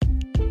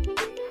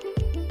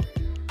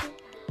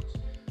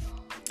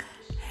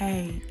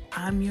Hey,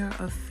 I'm your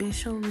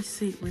official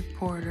receipt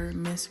reporter,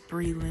 Miss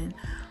Breland.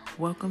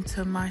 Welcome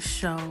to my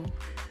show,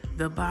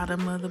 The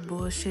Bottom of the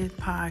Bullshit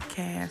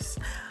Podcast.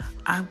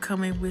 I'm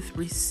coming with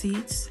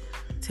receipts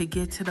to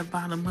get to the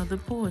bottom of the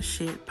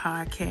bullshit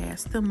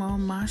podcast. Them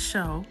on my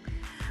show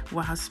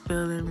while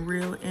spilling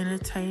real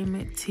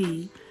entertainment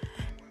tea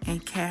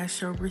and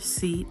cash your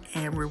receipt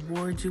and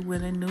reward you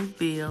with a new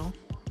bill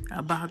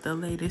about the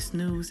latest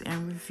news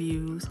and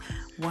reviews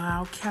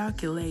while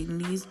calculating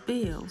these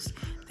bills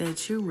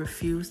that you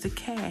refuse to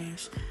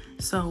cash.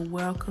 So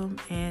welcome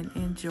and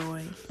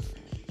enjoy.